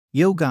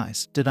Yo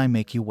guys, did I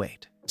make you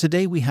wait?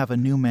 Today we have a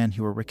new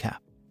manhua recap,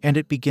 and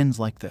it begins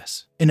like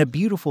this. In a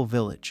beautiful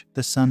village,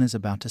 the sun is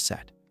about to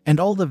set, and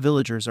all the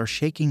villagers are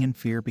shaking in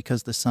fear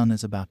because the sun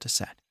is about to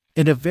set.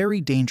 And a very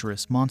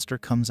dangerous monster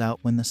comes out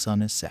when the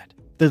sun is set.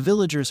 The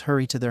villagers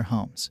hurry to their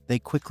homes. They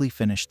quickly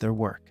finish their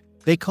work.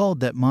 They called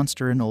that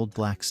monster an old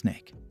black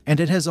snake, and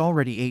it has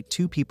already ate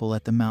 2 people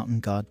at the mountain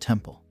god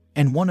temple,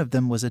 and one of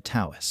them was a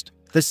Taoist.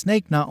 The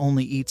snake not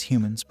only eats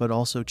humans but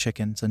also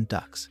chickens and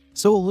ducks.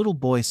 So a little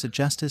boy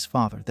suggests his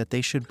father that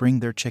they should bring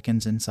their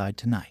chickens inside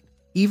tonight.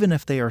 Even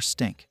if they are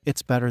stink,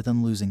 it's better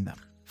than losing them.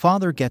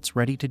 Father gets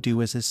ready to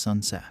do as his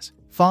son says.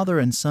 Father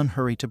and son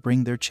hurry to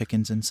bring their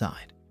chickens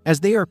inside.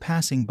 As they are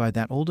passing by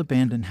that old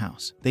abandoned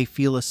house, they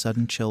feel a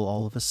sudden chill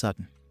all of a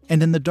sudden.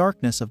 And in the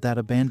darkness of that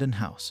abandoned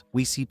house,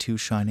 we see 2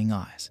 shining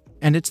eyes.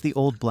 And it's the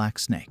old black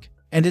snake,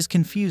 and is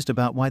confused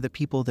about why the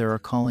people there are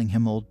calling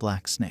him old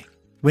black snake,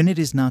 when it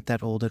is not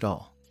that old at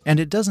all. And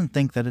it doesn't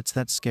think that it's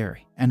that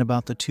scary, and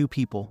about the 2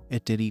 people,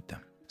 it did eat them.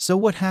 So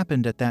what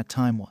happened at that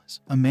time was,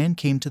 a man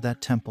came to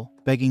that temple,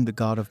 begging the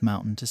god of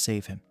mountain to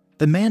save him.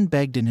 The man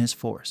begged in his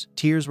force.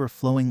 Tears were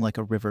flowing like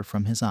a river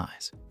from his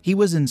eyes. He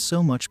was in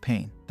so much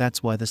pain,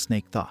 that's why the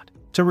snake thought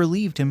to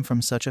relieve him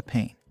from such a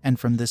pain, and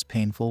from this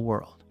painful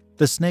world.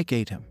 The snake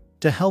ate him,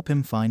 to help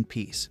him find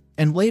peace.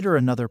 And later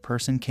another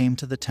person came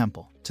to the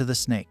temple, to the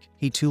snake.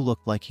 He too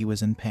looked like he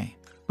was in pain.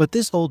 But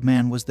this old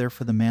man was there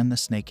for the man the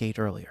snake ate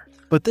earlier.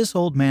 But this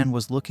old man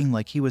was looking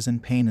like he was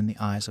in pain in the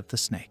eyes of the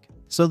snake.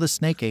 So the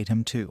snake ate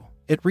him too.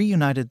 It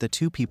reunited the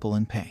 2 people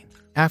in pain.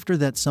 After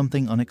that,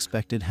 something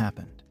unexpected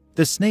happened.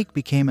 The snake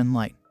became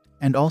enlightened,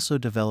 and also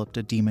developed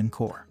a demon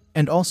core,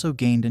 and also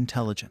gained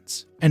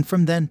intelligence. And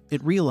from then,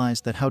 it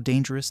realized that how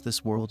dangerous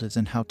this world is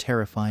and how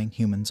terrifying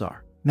humans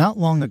are. Not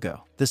long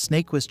ago, the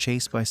snake was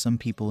chased by some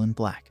people in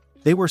black.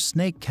 They were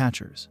snake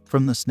catchers,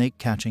 from the snake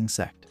catching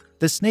sect.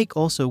 The snake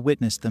also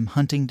witnessed them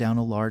hunting down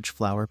a large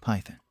flower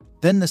python.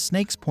 Then the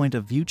snake's point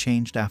of view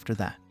changed after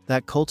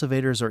that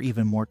cultivators are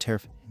even more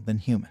terrifying than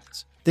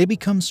humans. They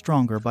become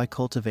stronger by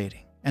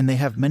cultivating, and they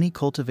have many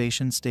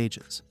cultivation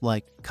stages,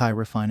 like Kai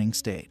refining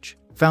stage,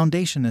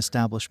 foundation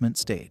establishment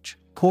stage,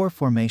 core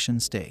formation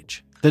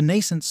stage, the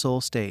nascent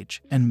soul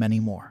stage, and many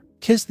more.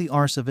 Kiss the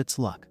arse of its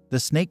luck, the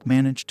snake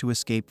managed to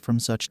escape from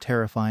such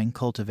terrifying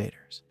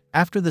cultivators.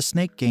 After the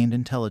snake gained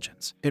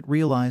intelligence, it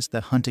realized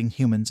that hunting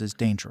humans is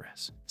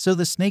dangerous. So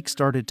the snake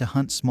started to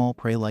hunt small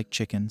prey like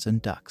chickens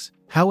and ducks.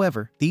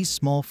 However, these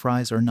small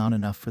fries are not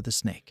enough for the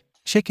snake.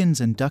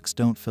 Chickens and ducks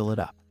don't fill it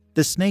up.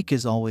 The snake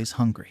is always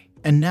hungry,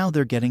 and now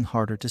they're getting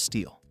harder to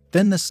steal.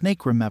 Then the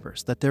snake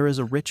remembers that there is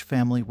a rich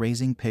family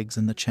raising pigs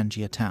in the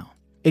Chenjia town.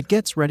 It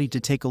gets ready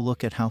to take a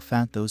look at how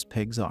fat those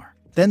pigs are.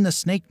 Then the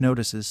snake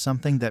notices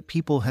something that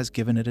people has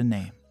given it a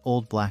name,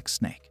 Old Black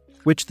Snake,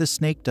 which the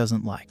snake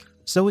doesn't like.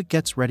 So it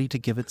gets ready to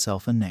give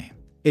itself a name.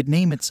 It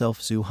named itself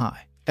Zuhai.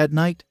 At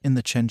night, in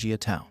the Chenjia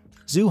town,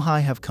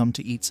 Zuhai have come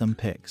to eat some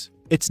pigs.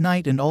 It's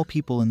night and all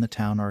people in the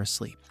town are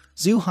asleep.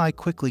 Zuhai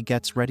quickly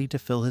gets ready to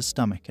fill his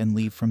stomach and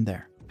leave from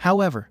there.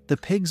 However, the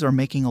pigs are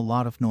making a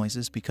lot of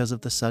noises because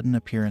of the sudden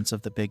appearance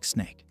of the big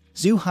snake.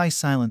 Zuhai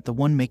silent the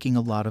one making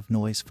a lot of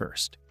noise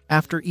first.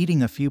 After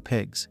eating a few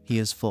pigs, he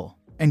is full,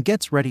 and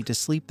gets ready to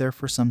sleep there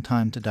for some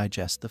time to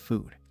digest the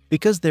food,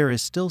 because there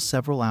is still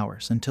several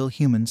hours until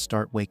humans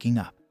start waking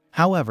up.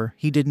 However,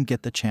 he didn't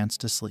get the chance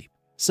to sleep.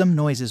 Some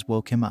noises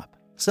woke him up.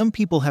 Some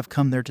people have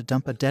come there to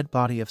dump a dead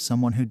body of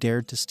someone who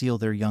dared to steal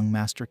their young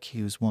master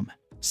Q's woman.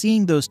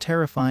 Seeing those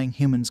terrifying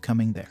humans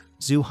coming there,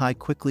 Zuhai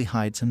quickly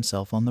hides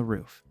himself on the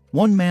roof.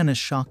 One man is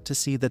shocked to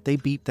see that they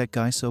beat that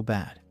guy so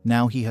bad.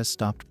 Now he has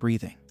stopped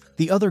breathing.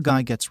 The other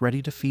guy gets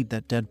ready to feed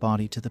that dead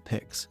body to the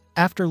pigs.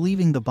 After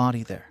leaving the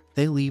body there,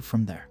 they leave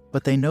from there,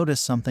 but they notice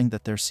something,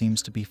 that there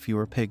seems to be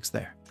fewer pigs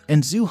there.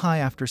 And Zuhai,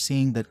 after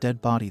seeing that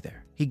dead body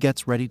there, he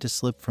gets ready to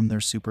slip from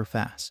there super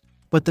fast.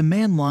 But the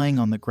man lying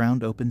on the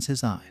ground opens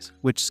his eyes,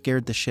 which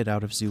scared the shit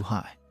out of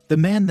Zuhai. The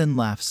man then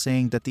laughs,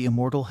 saying that the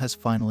immortal has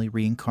finally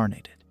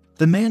reincarnated.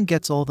 The man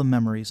gets all the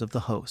memories of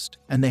the host,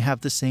 and they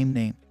have the same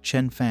name,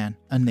 Chen Fan,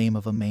 a name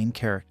of a main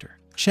character.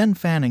 Chen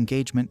Fan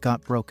engagement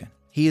got broken.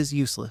 He is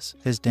useless,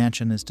 his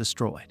Danshan is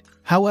destroyed.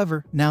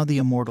 However, now the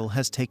immortal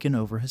has taken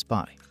over his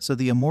body, so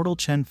the immortal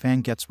Chen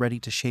Fan gets ready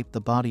to shape the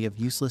body of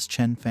useless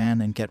Chen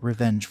Fan and get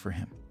revenge for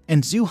him.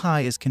 And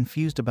Zuhai is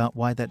confused about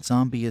why that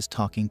zombie is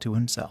talking to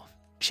himself.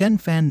 Chen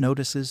Fan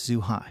notices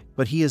Zuhai,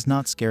 but he is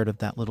not scared of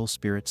that little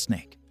spirit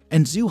snake.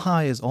 And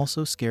Zuhai is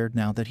also scared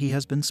now that he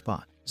has been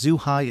spotted.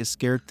 Zuhai is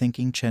scared,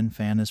 thinking Chen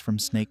Fan is from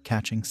snake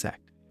catching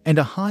sect, and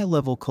a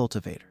high-level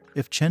cultivator.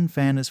 If Chen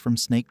Fan is from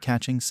snake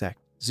catching sect,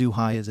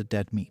 Zuhai is a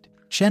dead meat.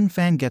 Chen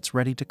Fan gets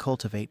ready to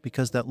cultivate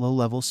because that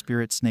low-level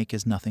spirit snake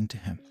is nothing to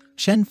him.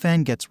 Chen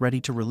Fan gets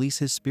ready to release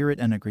his spirit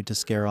energy to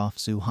scare off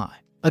Zuhai.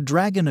 A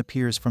dragon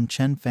appears from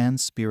Chen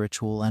Fan's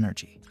spiritual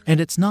energy. And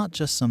it's not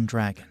just some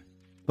dragon,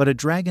 but a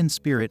dragon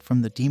spirit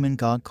from the demon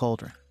god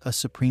Cauldron, a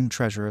supreme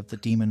treasure of the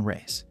demon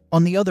race.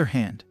 On the other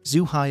hand,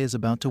 Zuhai is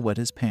about to wet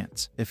his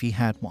pants, if he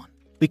had one,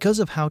 because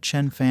of how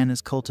Chen Fan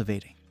is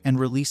cultivating and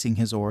releasing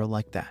his aura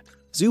like that.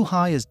 Zhu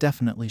Hai is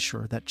definitely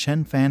sure that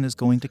Chen Fan is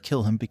going to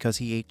kill him because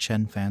he ate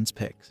Chen Fan's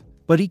pigs.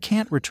 But he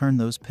can't return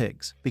those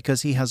pigs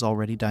because he has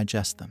already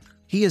digested them.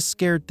 He is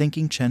scared,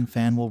 thinking Chen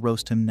Fan will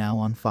roast him now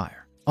on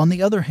fire. On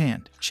the other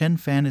hand, Chen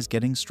Fan is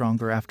getting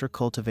stronger after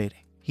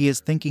cultivating. He is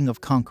thinking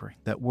of conquering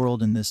that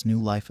world in this new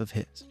life of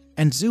his.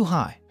 And Zhu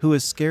Hai, who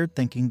is scared,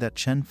 thinking that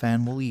Chen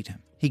Fan will eat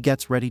him. He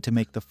gets ready to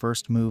make the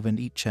first move and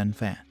eat Chen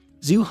Fan.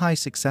 Zhu Hai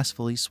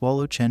successfully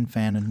swallow Chen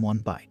Fan in one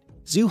bite.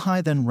 Zhu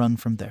Hai then run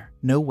from there.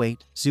 No,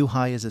 wait, Zhu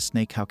Hai is a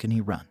snake, how can he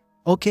run?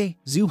 Okay,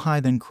 Zhu Hai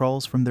then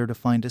crawls from there to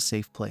find a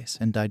safe place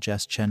and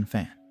digest Chen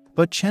Fan.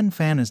 But Chen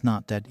Fan is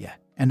not dead yet,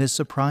 and is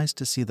surprised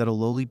to see that a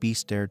lowly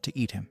beast dared to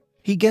eat him.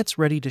 He gets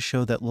ready to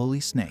show that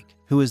lowly snake,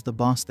 who is the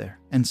boss there,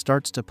 and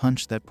starts to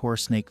punch that poor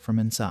snake from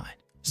inside.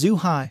 Zhu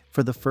Hai,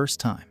 for the first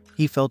time,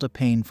 he felt a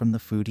pain from the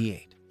food he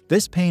ate.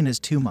 This pain is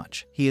too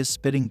much, he is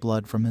spitting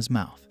blood from his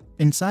mouth.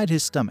 Inside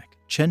his stomach,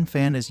 Chen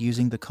Fan is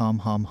using the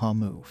Kamehameha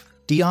move.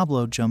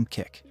 Diablo jump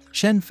kick.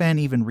 Chen Fan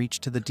even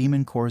reached to the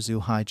demon core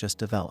Zhu Hai just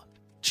developed.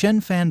 Chen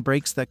Fan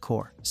breaks that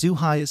core. Zhu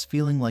Hai is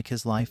feeling like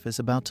his life is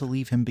about to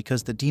leave him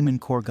because the demon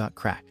core got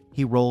cracked.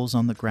 He rolls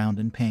on the ground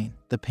in pain,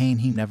 the pain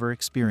he never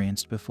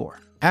experienced before.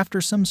 After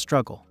some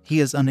struggle, he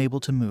is unable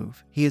to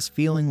move. He is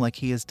feeling like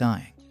he is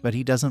dying, but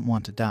he doesn't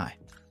want to die.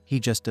 He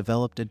just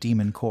developed a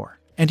demon core.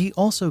 And he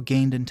also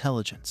gained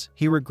intelligence.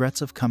 He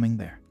regrets of coming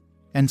there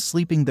and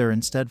sleeping there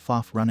instead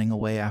of running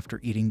away after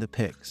eating the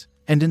pigs.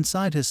 And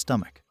inside his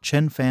stomach,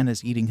 Chen Fan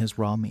is eating his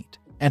raw meat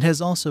and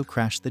has also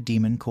crashed the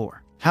demon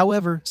core.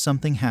 However,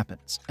 something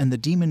happens, and the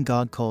demon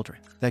god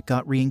cauldron that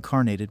got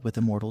reincarnated with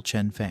immortal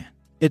Chen Fan.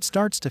 It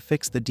starts to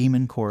fix the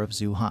demon core of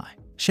Zhu Hai.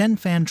 Chen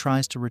Fan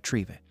tries to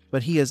retrieve it,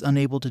 but he is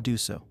unable to do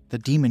so. The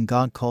demon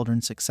god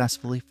cauldron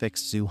successfully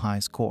fixed Zhu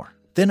Hai's core.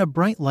 Then a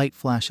bright light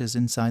flashes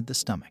inside the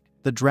stomach.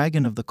 The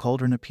dragon of the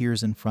cauldron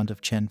appears in front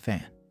of Chen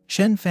Fan.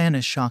 Chen Fan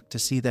is shocked to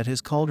see that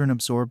his cauldron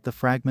absorbed the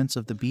fragments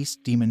of the beast's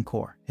demon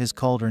core. His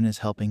cauldron is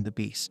helping the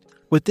beast.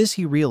 With this,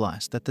 he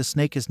realized that the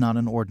snake is not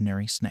an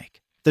ordinary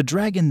snake. The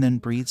dragon then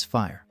breathes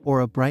fire,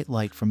 or a bright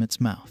light, from its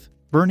mouth,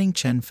 burning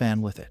Chen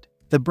Fan with it.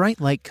 The bright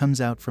light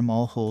comes out from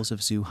all holes of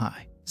Zhu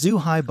Hai.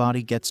 Zhu Hai's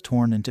body gets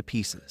torn into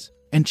pieces,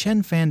 and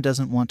Chen Fan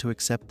doesn't want to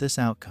accept this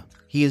outcome.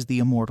 He is the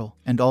immortal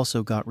and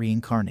also got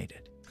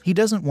reincarnated. He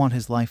doesn't want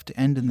his life to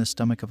end in the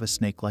stomach of a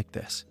snake like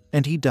this,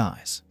 and he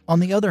dies. On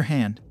the other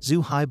hand,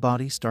 Zhu Hai's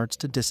body starts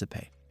to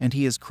dissipate, and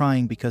he is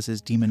crying because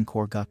his demon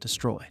core got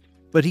destroyed.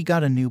 But he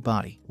got a new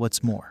body.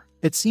 What's more,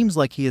 it seems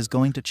like he is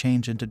going to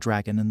change into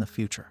dragon in the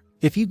future.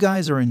 If you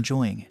guys are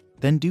enjoying it,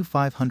 then do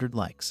 500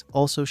 likes.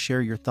 Also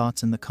share your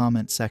thoughts in the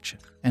comment section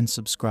and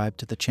subscribe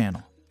to the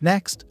channel.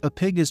 Next, a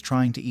pig is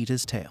trying to eat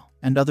his tail,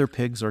 and other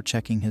pigs are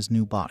checking his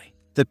new body.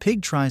 The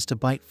pig tries to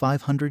bite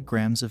 500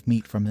 grams of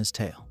meat from his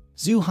tail.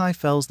 Zhu Hai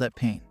feels that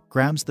pain,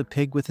 grabs the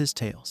pig with his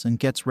tails, and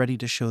gets ready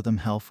to show them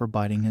hell for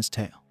biting his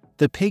tail.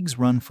 The pigs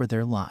run for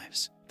their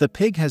lives. The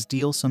pig has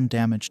dealt some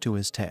damage to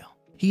his tail.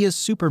 He is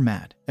super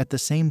mad. At the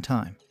same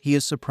time, he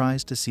is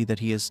surprised to see that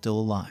he is still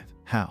alive.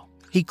 How?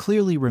 He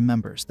clearly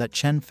remembers that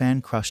Chen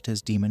Fan crushed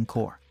his demon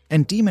core.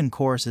 And demon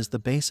cores is the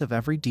base of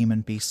every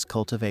demon beast's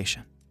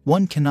cultivation.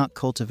 One cannot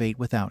cultivate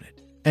without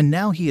it. And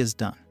now he is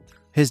done.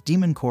 His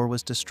demon core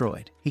was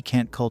destroyed. He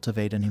can't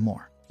cultivate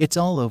anymore. It's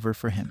all over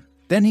for him.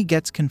 Then he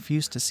gets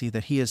confused to see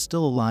that he is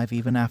still alive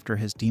even after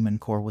his demon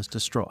core was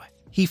destroyed.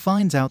 He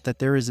finds out that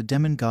there is a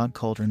demon god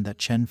cauldron that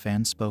Chen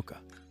Fan spoke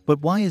of.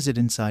 But why is it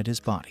inside his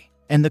body?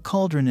 And the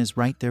cauldron is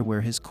right there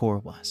where his core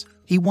was.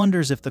 He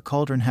wonders if the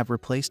cauldron have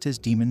replaced his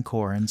demon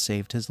core and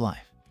saved his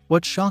life.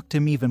 What shocked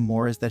him even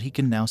more is that he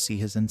can now see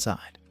his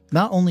inside.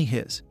 Not only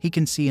his, he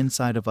can see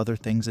inside of other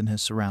things in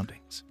his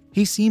surroundings.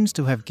 He seems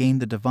to have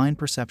gained the divine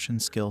perception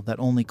skill that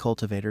only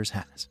cultivators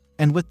has.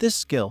 And with this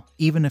skill,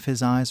 even if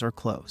his eyes are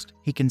closed,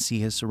 he can see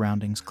his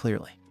surroundings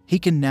clearly. He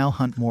can now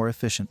hunt more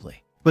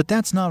efficiently. But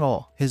that's not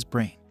all. His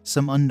brain.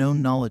 Some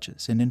unknown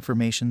knowledges and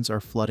informations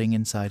are flooding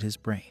inside his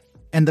brain.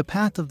 And the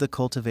path of the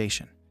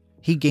cultivation.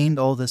 He gained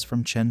all this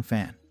from Chen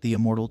Fan, the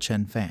immortal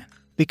Chen Fan.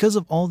 Because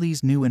of all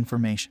these new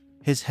information,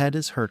 his head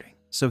is hurting,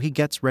 so he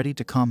gets ready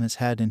to calm his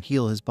head and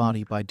heal his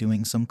body by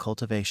doing some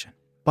cultivation.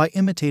 By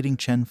imitating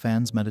Chen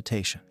Fan's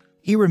meditation.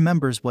 He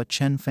remembers what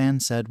Chen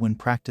Fan said when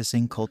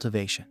practicing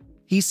cultivation.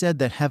 He said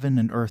that heaven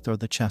and earth are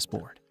the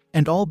chessboard,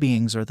 and all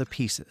beings are the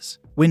pieces.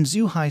 When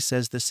Zhu Hai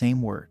says the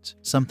same words,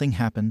 something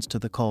happens to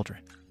the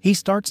cauldron. He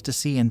starts to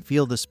see and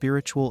feel the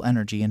spiritual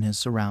energy in his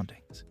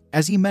surroundings.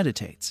 As he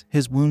meditates,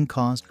 his wound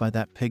caused by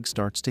that pig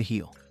starts to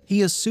heal. He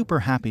is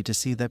super happy to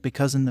see that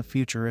because in the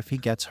future if he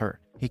gets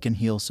hurt, he can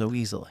heal so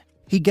easily.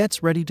 He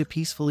gets ready to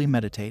peacefully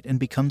meditate and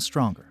become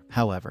stronger.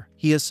 However,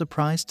 he is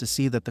surprised to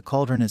see that the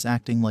cauldron is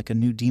acting like a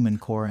new demon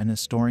core and is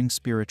storing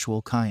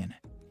spiritual Kai in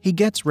it. He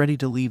gets ready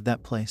to leave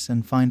that place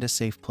and find a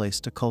safe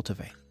place to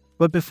cultivate.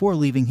 But before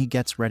leaving, he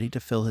gets ready to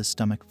fill his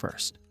stomach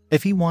first.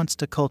 If he wants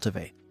to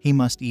cultivate, he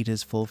must eat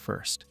his full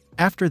first.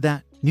 After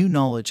that, new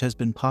knowledge has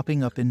been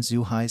popping up in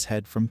Zhu Hai's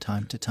head from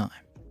time to time.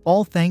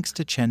 All thanks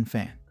to Chen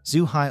Fan.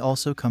 Zhu Hai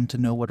also come to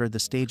know what are the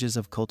stages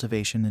of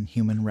cultivation in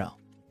human realm.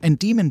 And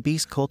demon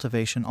beast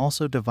cultivation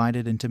also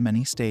divided into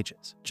many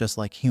stages, just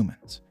like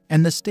humans.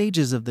 And the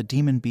stages of the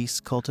demon beast's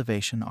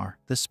cultivation are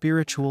the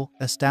spiritual,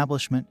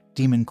 establishment,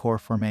 demon core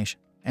formation,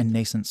 and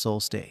nascent soul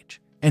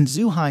stage. And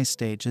Zhuhai's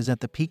stage is at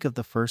the peak of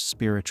the first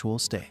spiritual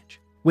stage,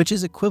 which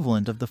is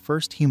equivalent of the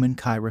first human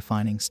Kai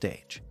refining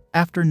stage.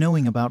 After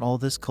knowing about all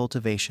this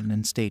cultivation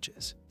and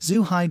stages,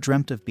 Zhuhai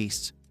dreamt of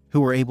beasts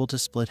who were able to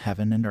split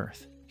heaven and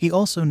earth. He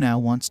also now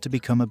wants to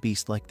become a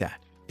beast like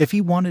that. If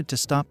he wanted to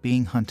stop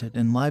being hunted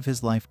and live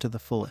his life to the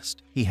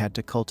fullest, he had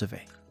to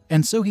cultivate.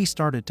 And so he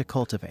started to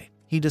cultivate.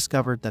 He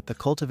discovered that the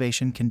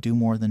cultivation can do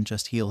more than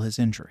just heal his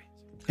injuries.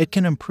 It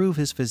can improve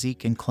his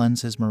physique and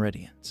cleanse his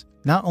meridians.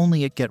 Not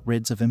only it get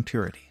rid of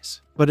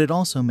impurities, but it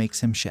also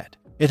makes him shed.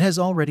 It has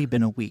already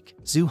been a week.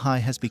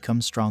 Zhuhai has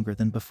become stronger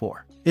than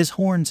before. His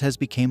horns has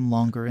become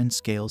longer and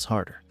scales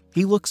harder.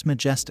 He looks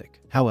majestic.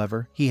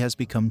 However, he has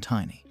become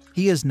tiny.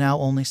 He is now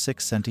only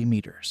 6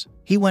 centimeters.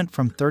 He went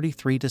from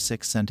 33 to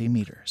 6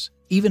 centimeters.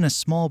 Even a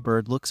small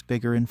bird looks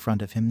bigger in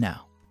front of him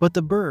now. But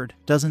the bird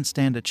doesn't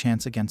stand a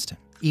chance against him,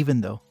 even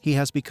though he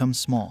has become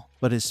small,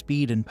 but his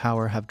speed and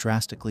power have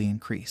drastically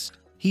increased.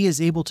 He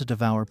is able to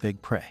devour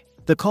big prey.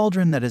 The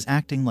cauldron that is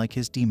acting like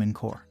his demon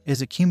core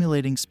is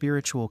accumulating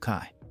spiritual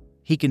Kai.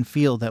 He can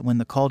feel that when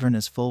the cauldron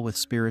is full with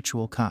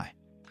spiritual Kai,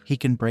 he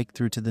can break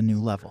through to the new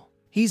level.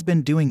 He's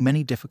been doing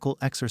many difficult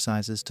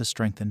exercises to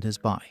strengthen his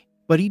body,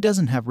 but he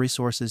doesn't have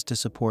resources to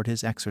support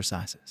his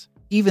exercises.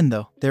 Even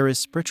though there is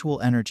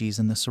spiritual energies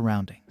in the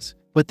surroundings,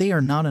 but they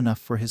are not enough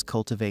for his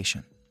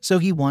cultivation. So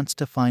he wants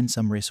to find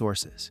some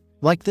resources,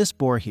 like this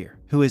boar here,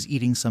 who is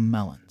eating some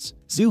melons.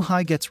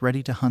 Zhuhai gets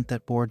ready to hunt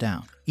that boar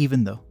down,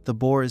 even though the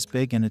boar is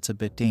big and it's a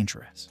bit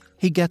dangerous.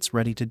 He gets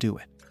ready to do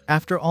it.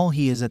 After all,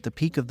 he is at the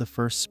peak of the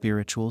first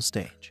spiritual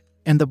stage,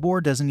 and the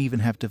boar doesn't even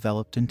have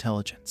developed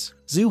intelligence.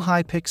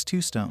 Zhuhai picks 2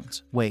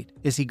 stones. Wait,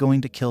 is he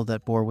going to kill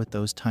that boar with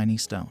those tiny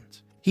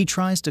stones? He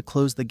tries to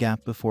close the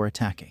gap before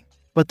attacking,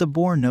 but the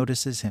boar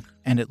notices him,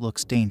 and it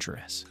looks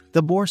dangerous.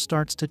 The boar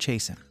starts to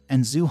chase him,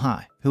 and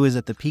Zhuhai, who is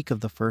at the peak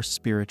of the first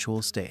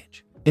spiritual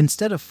stage,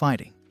 instead of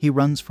fighting, he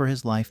runs for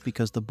his life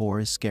because the boar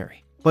is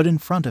scary. But in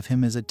front of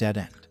him is a dead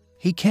end.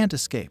 He can't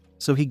escape,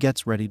 so he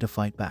gets ready to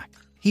fight back.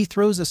 He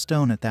throws a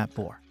stone at that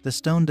boar. The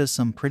stone does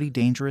some pretty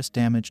dangerous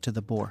damage to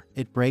the boar.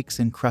 It breaks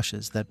and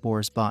crushes that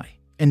boar's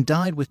body, and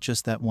died with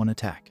just that one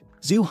attack.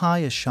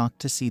 Zhuhai is shocked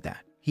to see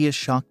that. He is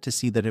shocked to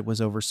see that it was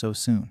over so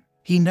soon.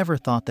 He never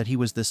thought that he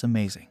was this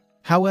amazing.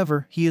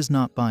 However, he is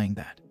not buying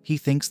that. He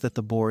thinks that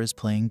the boar is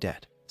playing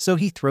dead. So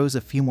he throws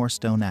a few more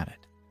stones at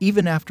it.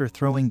 Even after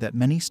throwing that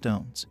many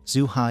stones,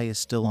 Zhuhai is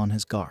still on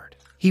his guard.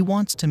 He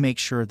wants to make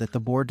sure that the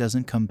boar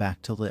doesn't come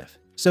back to live.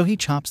 So he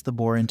chops the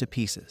boar into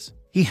pieces.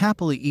 He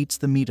happily eats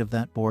the meat of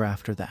that boar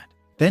after that.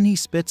 Then he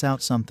spits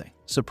out something.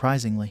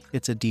 Surprisingly,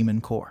 it's a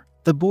demon core.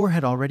 The boar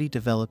had already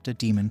developed a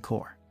demon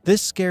core.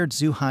 This scared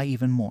Zhuhai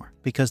even more,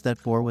 because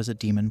that boar was a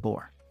demon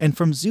boar. And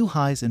from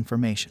Zhuhai's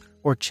information,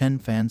 or Chen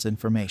Fan's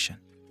information,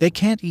 they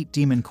can't eat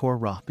demon core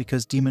raw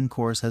because demon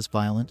cores has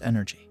violent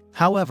energy.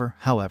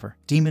 However,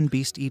 demon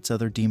beast eats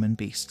other demon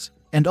beasts,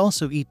 and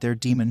also eat their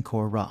demon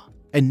core raw,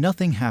 and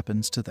nothing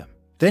happens to them.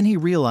 Then he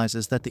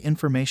realizes that the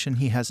information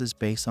he has is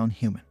based on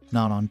human,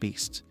 not on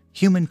beasts.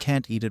 Human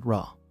can't eat it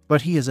raw,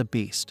 but he is a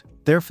beast.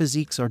 Their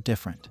physiques are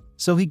different,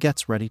 so he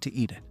gets ready to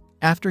eat it.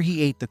 After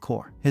he ate the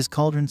core, his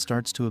cauldron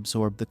starts to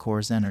absorb the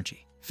core's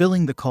energy,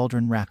 filling the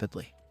cauldron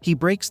rapidly. He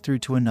breaks through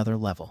to another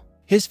level.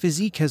 His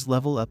physique has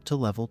leveled up to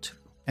level 2,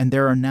 and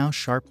there are now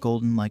sharp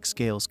golden-like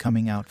scales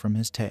coming out from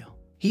his tail.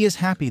 He is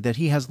happy that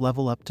he has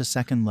leveled up to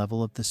 2nd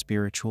level of the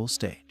spiritual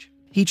stage.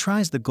 He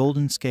tries the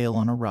golden scale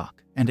on a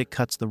rock, and it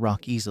cuts the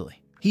rock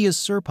easily. He is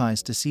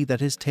surprised to see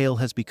that his tail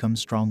has become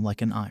strong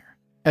like an iron.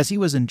 As he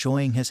was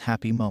enjoying his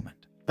happy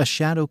moment, a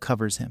shadow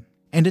covers him,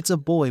 and it's a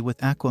boy with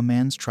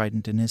Aquaman's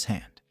trident in his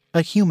hand.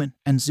 A human,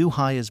 and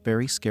Zhuhai is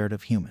very scared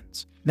of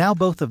humans. Now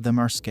both of them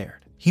are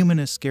scared. Human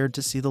is scared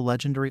to see the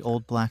legendary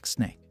old black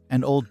snake,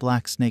 and old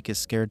black snake is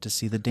scared to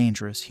see the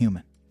dangerous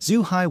human.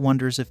 Zhuhai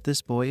wonders if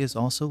this boy is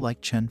also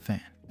like Chen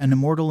Fan, an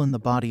immortal in the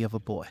body of a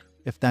boy.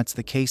 If that's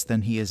the case,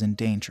 then he is in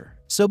danger.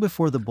 So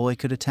before the boy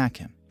could attack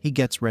him, he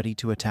gets ready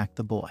to attack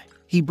the boy.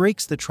 He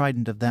breaks the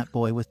trident of that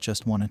boy with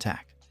just one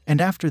attack.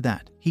 And after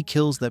that, he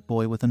kills that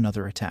boy with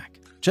another attack.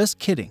 Just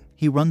kidding,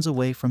 he runs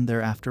away from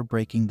there after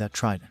breaking that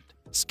trident,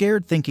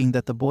 scared thinking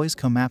that the boy's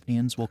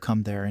Comapnians will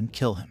come there and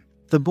kill him.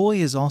 The boy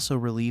is also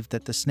relieved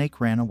that the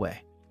snake ran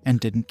away and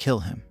didn't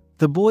kill him.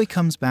 The boy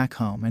comes back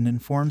home and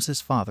informs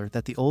his father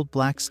that the old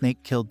black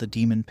snake killed the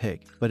demon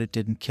pig, but it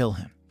didn't kill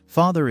him.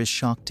 Father is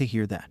shocked to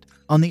hear that.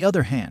 On the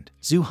other hand,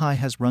 Zhuhai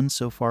has run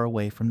so far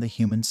away from the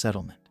human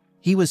settlement.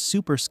 He was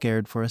super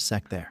scared for a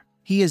sec there.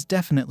 He is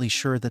definitely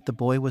sure that the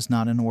boy was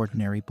not an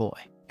ordinary boy,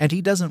 and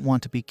he doesn't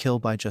want to be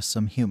killed by just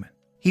some human.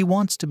 He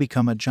wants to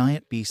become a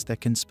giant beast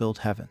that can split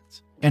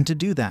heavens. And to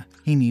do that,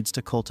 he needs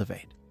to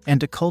cultivate. And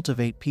to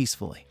cultivate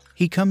peacefully,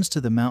 he comes to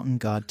the mountain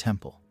god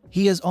temple.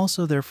 He is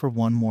also there for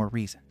one more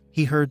reason.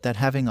 He heard that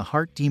having a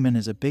heart demon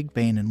is a big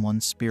bane in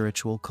one's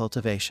spiritual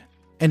cultivation.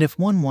 And if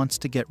one wants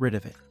to get rid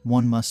of it,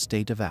 one must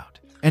stay devout.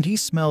 and he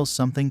smells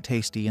something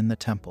tasty in the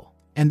temple.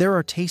 And there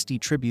are tasty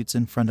tributes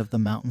in front of the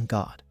mountain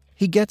god.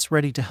 He gets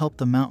ready to help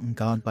the mountain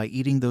god by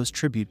eating those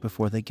tribute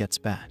before they gets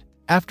bad.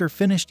 After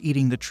finished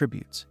eating the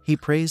tributes, he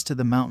prays to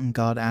the mountain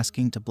god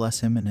asking to bless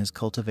him in his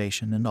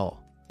cultivation and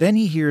all. Then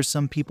he hears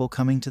some people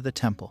coming to the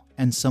temple,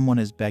 and someone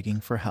is begging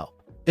for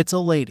help. It's a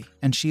lady,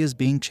 and she is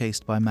being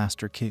chased by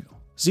Master Q.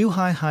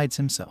 Zuhai hides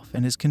himself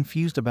and is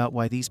confused about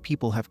why these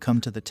people have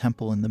come to the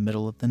temple in the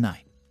middle of the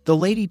night. The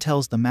lady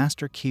tells the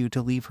Master Q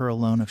to leave her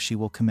alone if she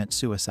will commit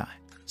suicide.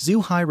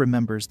 Zuhai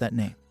remembers that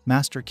name,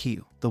 Master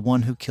Q, the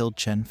one who killed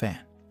Chen Fan.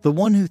 The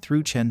one who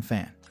threw Chen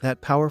Fan, that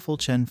powerful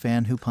Chen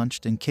Fan who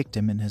punched and kicked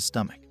him in his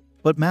stomach.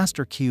 But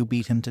Master Q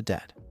beat him to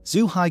death.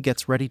 Zuhai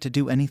gets ready to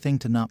do anything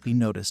to not be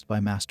noticed by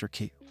Master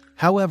Q.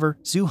 However,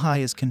 Zuhai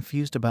is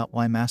confused about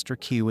why Master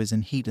Q is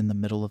in heat in the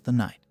middle of the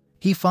night.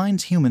 He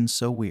finds humans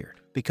so weird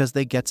because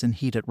they gets in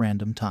heat at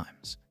random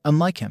times,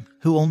 unlike him,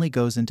 who only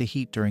goes into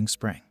heat during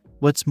spring.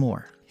 What's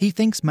more, he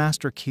thinks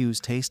Master Q's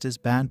taste is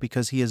bad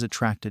because he is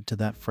attracted to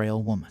that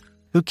frail woman,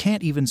 who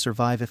can't even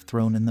survive if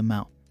thrown in the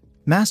mountain.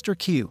 Master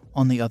Q,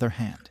 on the other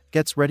hand,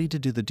 gets ready to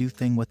do the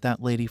thing with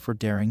that lady for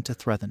daring to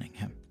threatening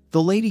him.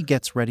 The lady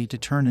gets ready to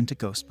turn into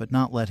ghost but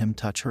not let him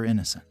touch her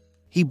innocent.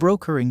 He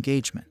broke her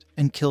engagement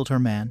and killed her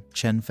man,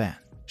 Chen Fan.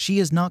 She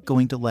is not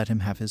going to let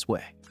him have his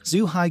way.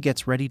 Zuhai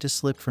gets ready to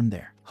slip from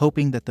there,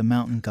 hoping that the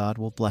mountain god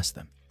will bless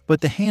them.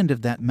 But the hand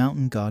of that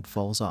mountain god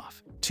falls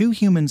off. Two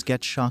humans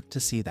get shocked to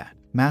see that.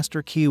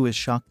 Master Q is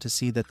shocked to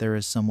see that there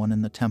is someone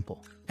in the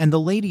temple, and the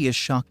lady is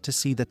shocked to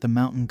see that the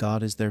mountain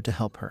god is there to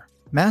help her.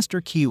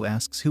 Master Q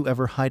asks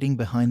whoever hiding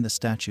behind the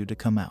statue to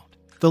come out.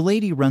 The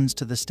lady runs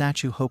to the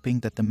statue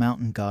hoping that the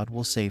mountain god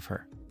will save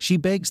her. She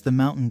begs the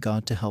mountain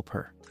god to help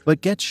her,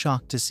 but gets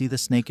shocked to see the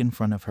snake in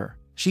front of her.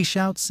 She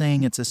shouts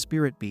saying it's a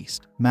spirit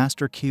beast.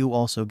 Master Q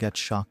also gets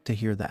shocked to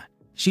hear that.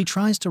 She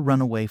tries to run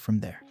away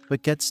from there,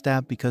 but gets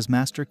stabbed because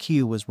Master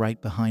Q was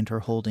right behind her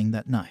holding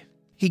that knife.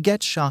 He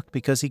gets shocked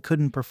because he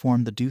couldn't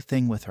perform the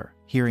thing with her,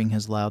 hearing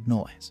his loud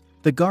noise.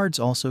 The guards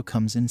also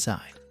comes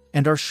inside,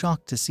 and are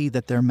shocked to see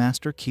that their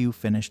Master Q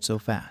finished so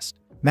fast.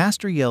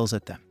 Master yells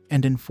at them,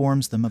 and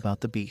informs them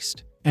about the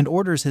beast, and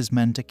orders his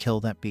men to kill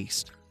that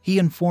beast. He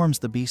informs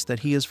the beast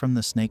that he is from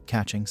the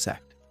snake-catching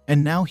sect,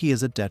 and now he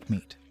is a dead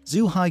meat.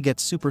 Zuhai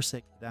gets super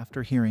sick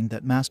after hearing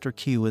that Master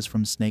Q is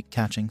from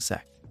snake-catching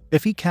sect.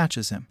 If he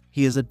catches him,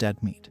 he is a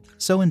dead meat.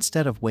 So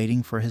instead of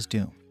waiting for his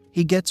doom,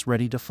 he gets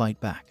ready to fight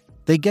back.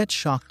 They get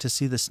shocked to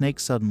see the snake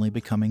suddenly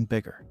becoming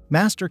bigger.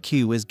 Master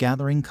Q is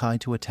gathering Kai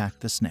to attack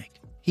the snake.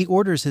 He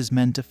orders his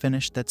men to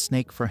finish that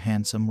snake for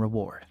handsome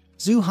reward.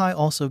 Zuhai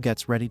also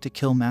gets ready to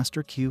kill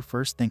Master Q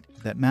first, thinking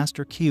that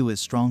Master Q is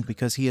strong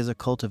because he is a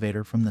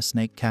cultivator from the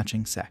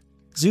snake-catching sect.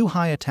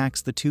 Zuhai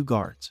attacks the two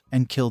guards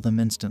and kills them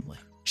instantly,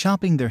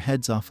 chopping their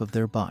heads off of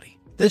their body.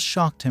 This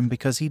shocked him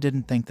because he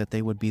didn't think that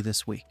they would be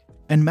this weak.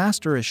 And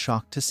Master is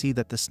shocked to see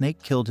that the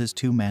snake killed his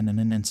two men in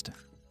an instant.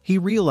 He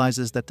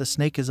realizes that the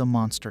snake is a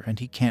monster and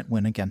he can't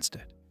win against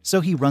it. So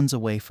he runs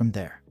away from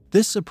there.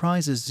 This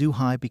surprises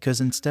Zuhai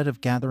because instead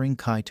of gathering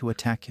Kai to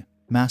attack him,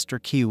 Master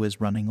Q is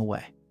running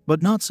away.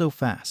 But not so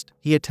fast.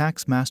 He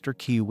attacks Master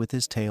Q with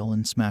his tail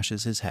and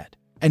smashes his head.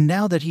 And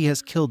now that he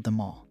has killed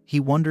them all, he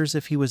wonders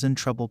if he was in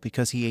trouble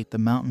because he ate the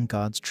mountain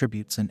god's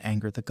tributes and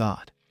angered the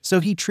god. So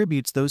he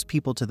tributes those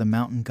people to the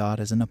mountain god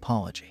as an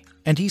apology.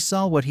 And he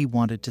saw what he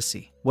wanted to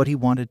see, what he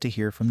wanted to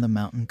hear from the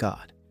mountain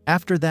god.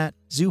 After that,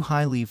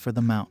 Zuhai leaves for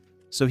the mountain,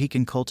 so he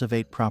can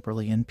cultivate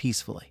properly and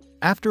peacefully.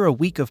 After a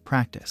week of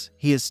practice,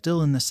 he is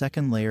still in the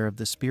second layer of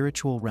the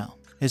spiritual realm.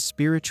 His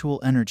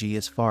spiritual energy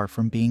is far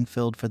from being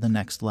filled for the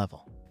next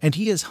level. And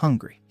he is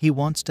hungry. He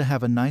wants to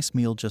have a nice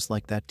meal just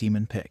like that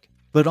demon pig.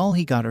 But all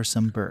he got are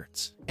some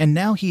birds. And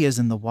now he is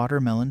in the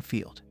watermelon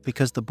field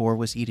because the boar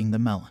was eating the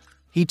melon.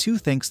 He too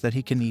thinks that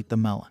he can eat the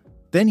melon.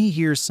 Then he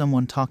hears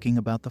someone talking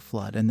about the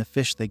flood and the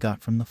fish they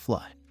got from the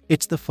flood.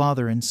 It's the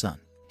father and son.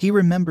 He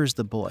remembers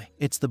the boy.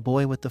 It's the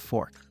boy with the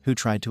fork who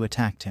tried to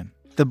attack him.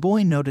 The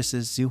boy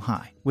notices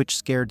Zuhai, which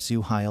scared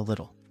Zuhai a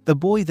little. The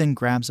boy then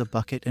grabs a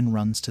bucket and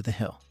runs to the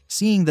hill.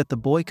 Seeing that the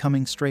boy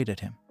coming straight at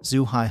him,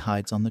 Zuhai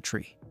hides on the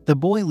tree. The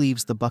boy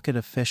leaves the bucket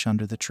of fish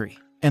under the tree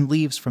and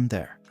leaves from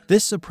there.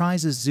 This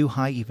surprises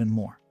Zuhai even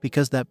more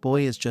because that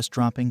boy is just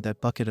dropping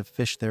that bucket of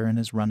fish there and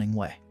is running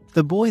away.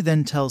 The boy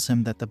then tells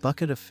him that the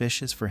bucket of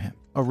fish is for him,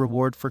 a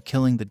reward for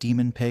killing the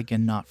demon pig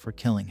and not for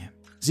killing him.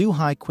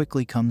 Zuhai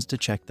quickly comes to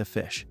check the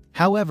fish.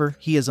 However,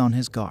 he is on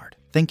his guard,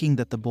 thinking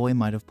that the boy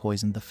might have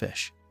poisoned the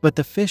fish. But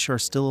the fish are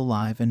still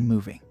alive and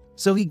moving,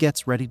 so he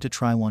gets ready to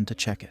try one to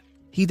check it.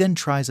 He then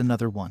tries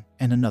another one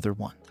and another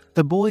one.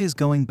 The boy is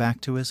going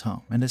back to his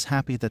home and is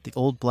happy that the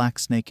old black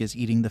snake is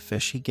eating the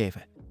fish he gave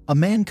it. A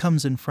man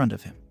comes in front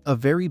of him, a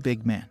very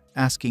big man,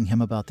 asking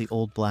him about the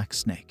old black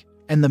snake.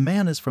 And the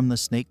man is from the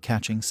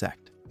snake-catching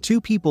sect.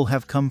 Two people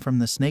have come from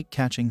the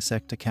snake-catching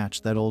sect to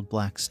catch that old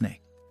black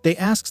snake. They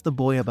asks the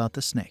boy about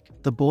the snake.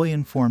 The boy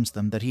informs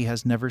them that he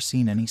has never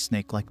seen any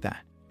snake like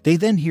that. They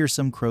then hear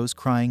some crows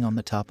crying on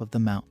the top of the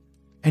mountain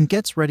and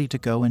gets ready to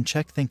go and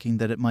check, thinking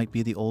that it might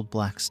be the old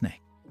black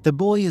snake. The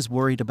boy is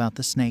worried about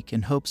the snake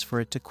and hopes for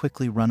it to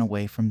quickly run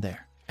away from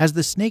there. As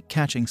the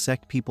snake-catching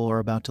sect people are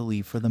about to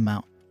leave for the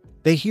mountain,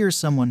 they hear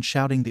someone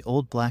shouting the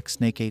old black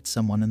snake ate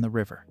someone in the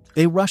river.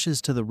 They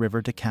rushes to the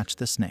river to catch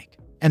the snake,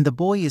 and the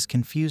boy is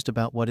confused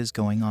about what is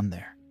going on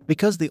there,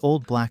 because the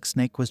old black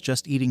snake was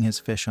just eating his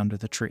fish under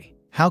the tree.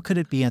 How could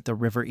it be at the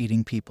river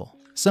eating people?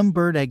 Some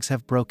bird eggs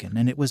have broken,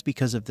 and it was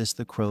because of this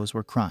the crows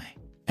were crying.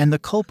 And the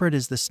culprit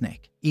is the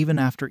snake. Even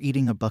after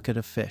eating a bucket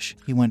of fish,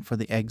 he went for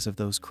the eggs of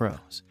those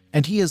crows.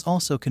 And he is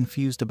also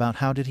confused about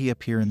how did he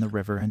appear in the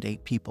river and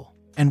ate people.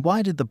 And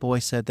why did the boy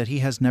said that he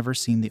has never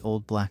seen the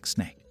old black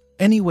snake?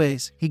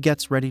 Anyways, he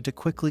gets ready to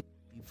quickly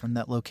leave from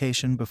that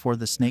location before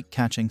the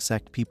snake-catching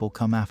sect people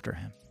come after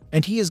him.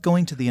 And he is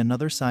going to the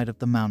another side of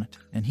the mountain,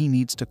 and he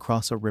needs to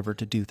cross a river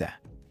to do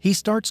that. He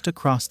starts to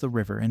cross the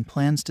river and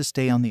plans to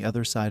stay on the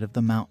other side of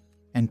the mountain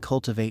and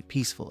cultivate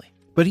peacefully.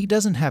 But he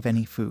doesn't have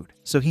any food,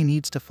 so he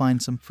needs to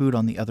find some food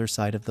on the other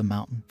side of the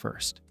mountain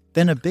first.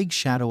 Then a big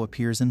shadow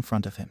appears in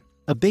front of him.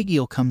 A big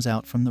eel comes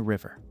out from the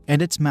river,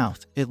 and its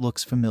mouth, it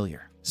looks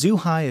familiar.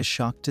 Zhu-hai is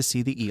shocked to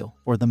see the eel,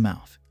 or the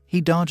mouth.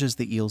 He dodges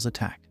the eel's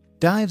attack,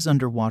 dives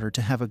underwater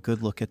to have a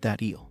good look at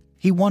that eel.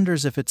 He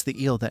wonders if it's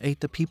the eel that ate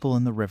the people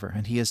in the river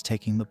and he is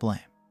taking the blame.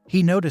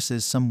 He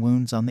notices some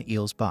wounds on the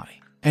eel's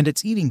body, and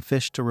it's eating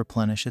fish to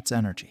replenish its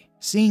energy.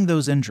 Seeing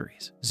those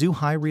injuries,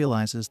 Zhu-hai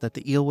realizes that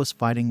the eel was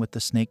fighting with the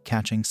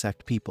snake-catching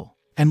sect people.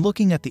 And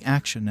looking at the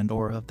action and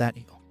aura of that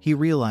eel, he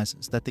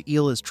realizes that the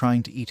eel is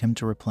trying to eat him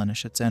to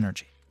replenish its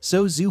energy.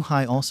 So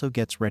Zhu-hai also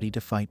gets ready to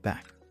fight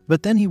back.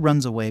 But then he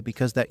runs away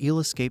because that eel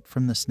escaped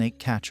from the snake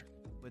catcher.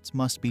 It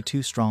must be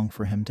too strong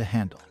for him to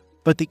handle.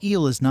 But the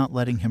eel is not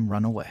letting him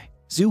run away.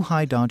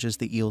 Zhu-hai dodges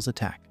the eel's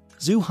attack.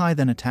 Zhu-hai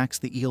then attacks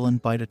the eel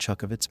and bites a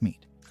chunk of its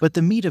meat. But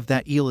the meat of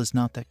that eel is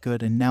not that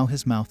good, and now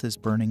his mouth is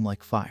burning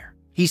like fire.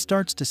 He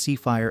starts to see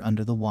fire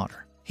under the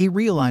water. He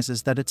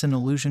realizes that it's an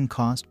illusion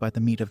caused by the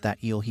meat of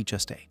that eel he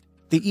just ate.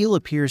 The eel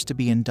appears to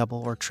be in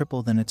double or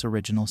triple than its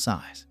original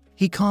size.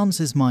 He calms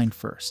his mind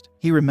first.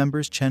 He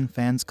remembers Chen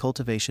Fan's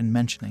cultivation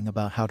mentioning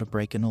about how to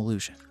break an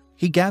illusion.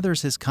 He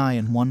gathers his Kai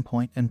in one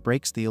point and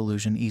breaks the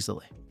illusion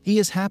easily. He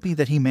is happy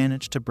that he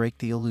managed to break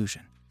the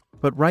illusion.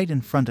 But right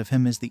in front of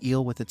him is the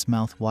eel with its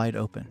mouth wide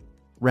open,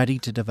 ready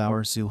to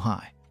devour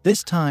Zhu-hai.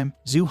 This time,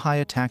 Zhu-hai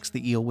attacks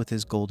the eel with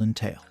his golden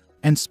tail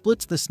and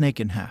splits the snake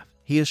in half.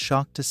 He is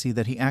shocked to see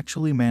that he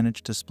actually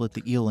managed to split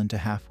the eel into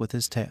half with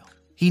his tail.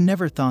 He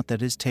never thought that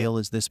his tail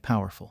is this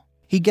powerful.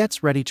 He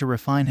gets ready to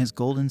refine his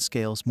golden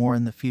scales more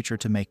in the future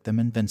to make them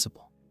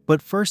invincible.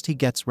 But first he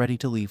gets ready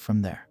to leave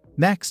from there.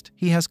 Next,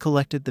 he has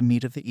collected the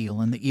meat of the eel,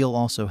 and the eel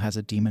also has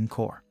a demon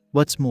core.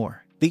 What's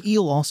more, the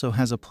eel also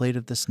has a plate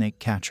of the snake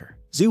catcher.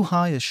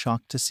 Zhu-hai is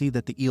shocked to see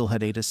that the eel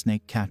had ate a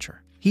snake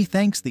catcher. He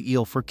thanks the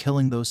eel for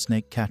killing those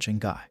snake-catching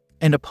guy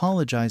and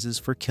apologizes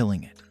for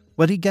killing it.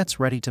 But he gets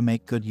ready to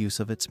make good use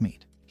of its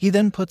meat. He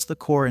then puts the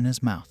core in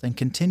his mouth and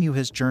continue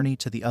his journey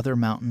to the other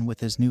mountain with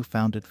his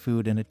newfounded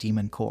food and a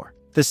demon core.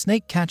 The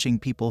snake-catching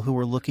people who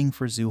were looking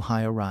for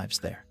Zhu-hai arrives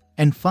there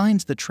and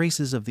finds the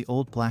traces of the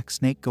old black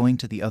snake going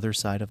to the other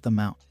side of the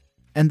mountain.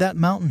 And that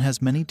mountain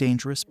has many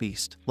dangerous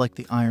beasts, like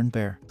the iron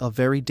bear, a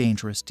very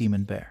dangerous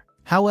demon bear.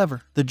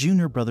 However, the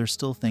junior brother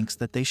still thinks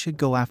that they should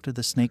go after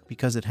the snake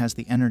because it has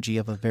the energy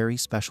of a very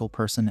special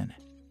person in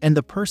it. And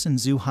the person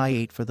Zhu-hai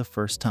ate for the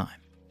first time,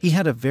 he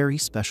had a very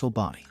special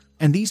body.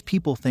 And these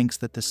people thinks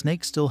that the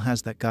snake still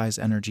has that guy's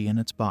energy in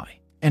its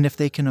body. And if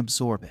they can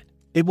absorb it,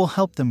 it will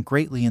help them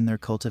greatly in their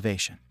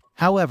cultivation.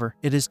 However,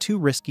 it is too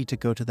risky to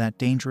go to that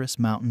dangerous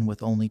mountain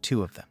with only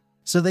 2 of them.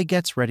 So they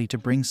gets ready to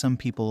bring some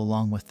people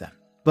along with them.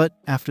 But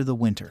after the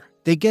winter,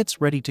 they gets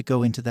ready to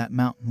go into that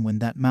mountain when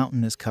that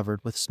mountain is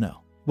covered with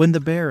snow. When the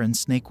bear and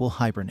snake will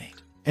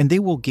hibernate, and they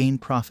will gain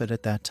profit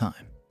at that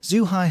time.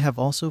 Zhu-hai have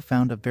also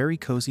found a very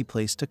cozy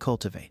place to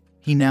cultivate.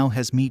 He now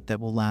has meat that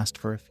will last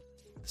for a few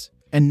months.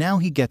 And now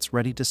he gets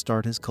ready to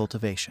start his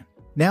cultivation.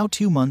 Now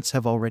 2 months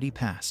have already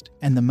passed,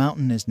 and the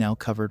mountain is now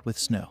covered with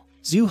snow.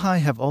 Zhu-hai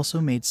have also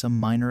made some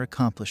minor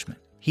accomplishment.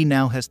 He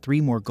now has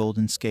 3 more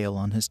golden scale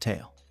on his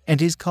tail, and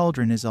his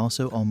cauldron is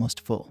also almost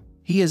full.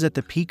 He is at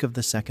the peak of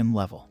the 2nd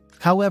level.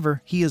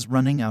 However, he is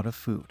running out of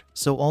food,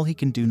 so all he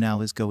can do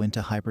now is go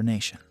into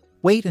hibernation.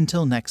 Wait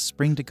until next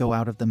spring to go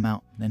out of the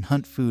mountain and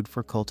hunt food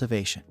for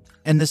cultivation.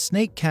 And the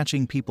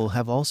snake-catching people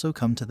have also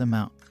come to the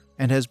mountain,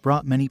 and has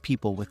brought many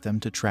people with them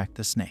to track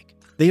the snake.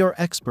 They are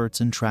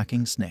experts in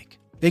tracking snake.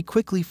 They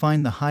quickly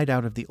find the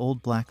hideout of the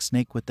old black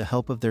snake with the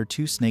help of their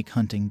 2 snake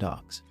hunting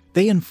dogs.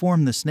 They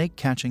inform the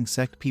snake-catching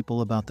sect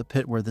people about the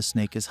pit where the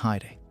snake is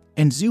hiding.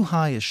 And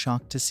Zhu-hai is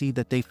shocked to see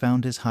that they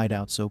found his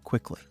hideout so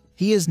quickly.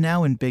 He is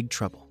now in big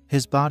trouble.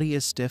 His body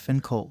is stiff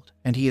and cold,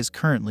 and he is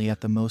currently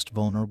at the most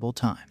vulnerable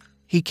time.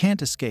 He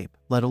can't escape,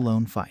 let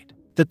alone fight.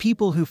 The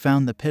people who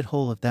found the pit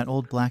hole of that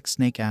old black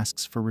snake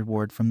asks for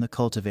reward from the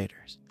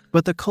cultivators.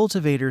 But the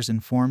cultivators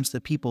informs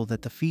the people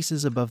that the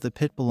feces above the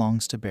pit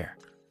belongs to bear,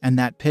 and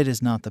that pit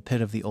is not the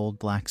pit of the old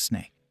black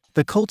snake.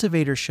 The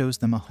cultivator shows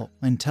them a hole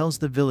and tells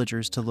the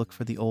villagers to look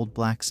for the old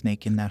black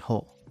snake in that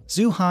hole.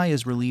 Zhu-hai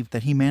is relieved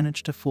that he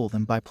managed to fool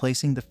them by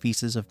placing the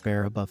feces of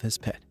bear above his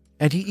pit.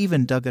 and he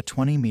even dug a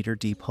 20-meter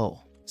deep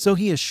hole. So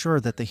he is sure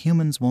that the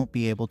humans won't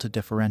be able to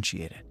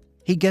differentiate it.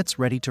 He gets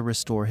ready to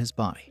restore his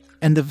body,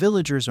 and the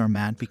villagers are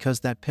mad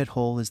because that pit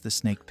hole is the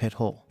snake pit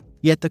hole.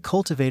 Yet the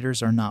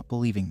cultivators are not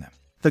believing them.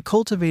 The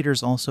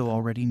cultivators also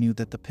already knew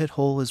that the pit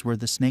hole is where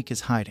the snake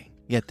is hiding,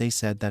 yet they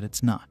said that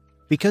it's not,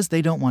 because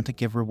they don't want to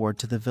give reward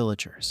to the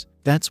villagers.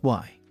 That's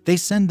why they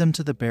send them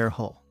to the bear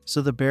hole,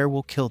 so the bear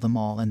will kill them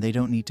all and they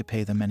don't need to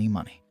pay them any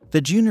money. The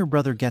junior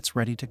brother gets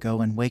ready to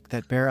go and wake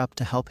that bear up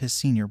to help his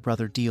senior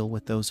brother deal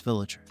with those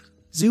villagers.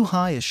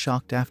 Zhu-hai is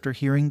shocked after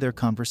hearing their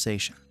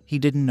conversation. He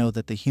didn't know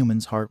that the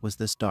human's heart was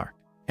this dark,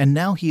 and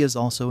now he is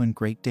also in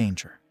great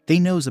danger. They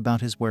knows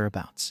about his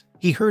whereabouts.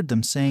 He heard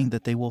them saying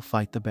that they will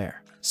fight the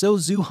bear. So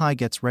Zhu-hai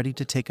gets ready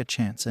to take a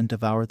chance and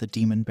devour the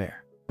demon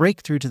bear.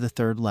 Break through to the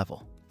 3rd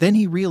level. Then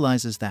he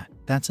realizes that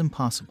that's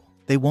impossible.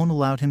 They won't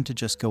allow him to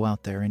just go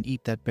out there and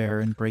eat that bear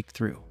and break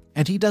through.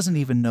 And he doesn't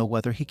even know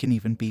whether he can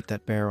even beat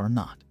that bear or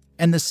not.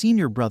 And the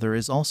senior brother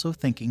is also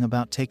thinking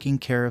about taking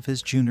care of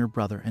his junior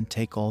brother and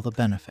take all the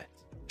benefits.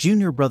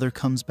 Junior brother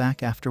comes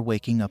back after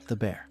waking up the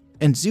bear.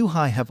 And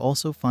Zhu-hai have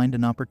also find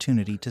an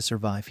opportunity to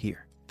survive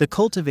here. The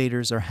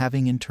cultivators are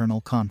having internal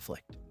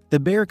conflict. The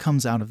bear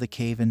comes out of the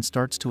cave and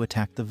starts to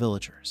attack the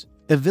villagers.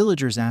 The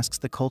villagers asks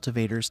the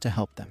cultivators to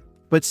help them,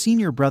 but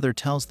senior brother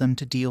tells them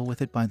to deal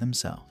with it by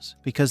themselves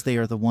because they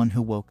are the one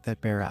who woke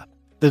that bear up.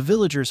 The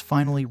villagers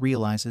finally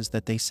realizes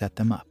that they set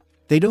them up.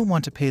 They don't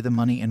want to pay the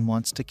money and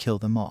wants to kill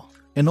them all.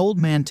 An old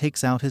man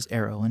takes out his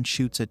arrow and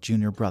shoots at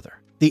junior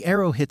brother. The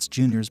arrow hits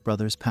junior's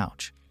brother's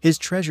pouch. His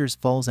treasures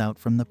falls out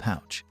from the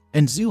pouch,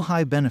 and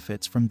Zhu-hai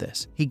benefits from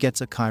this. He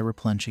gets a Kai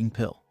replenishing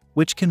pill,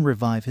 which can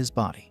revive his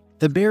body.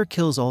 The bear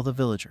kills all the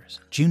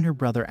villagers. Junior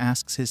brother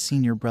asks his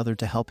senior brother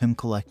to help him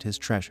collect his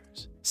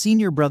treasures.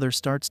 Senior brother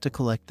starts to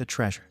collect the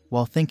treasure,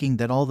 while thinking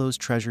that all those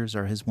treasures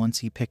are his once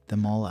he picked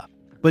them all up.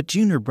 But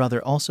junior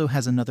brother also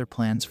has another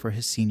plans for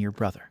his senior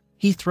brother.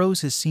 He throws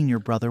his senior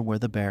brother where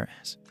the bear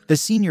is. The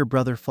senior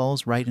brother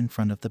falls right in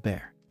front of the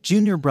bear.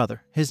 Junior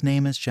brother, his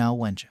name is Zhao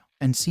Wenjiu,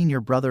 and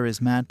senior brother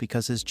is mad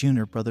because his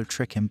junior brother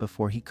tricked him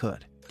before he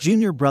could.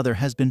 Junior brother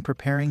has been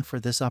preparing for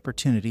this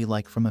opportunity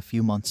like from a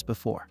few months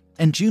before.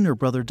 And junior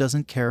brother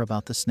doesn't care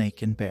about the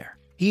snake and bear.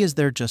 He is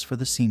there just for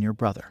the senior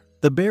brother.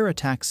 The bear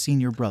attacks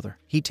senior brother.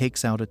 He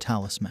takes out a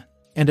talisman.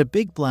 And a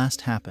big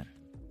blast happens,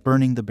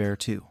 burning the bear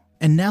too.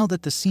 And now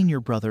that the senior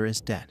brother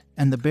is dead,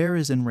 and the bear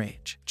is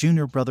enraged,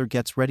 junior brother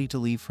gets ready to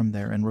leave from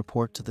there and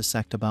report to the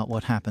sect about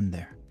what happened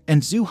there.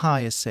 And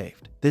Zhu-hai is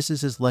saved. This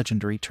is his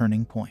legendary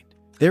turning point.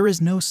 There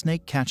is no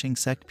snake-catching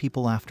sect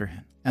people after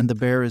him, and the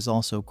bear is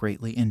also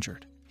greatly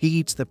injured. He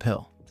eats the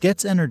pill,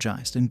 gets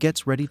energized, and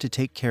gets ready to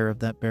take care of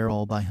that bear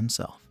all by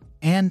himself.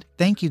 And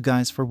thank you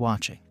guys for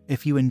watching.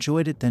 If you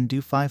enjoyed it, then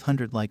do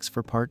 500 likes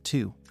for part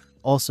 2.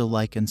 Also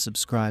like and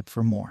subscribe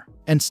for more.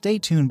 And stay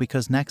tuned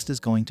because next is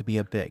going to be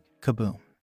a big kaboom.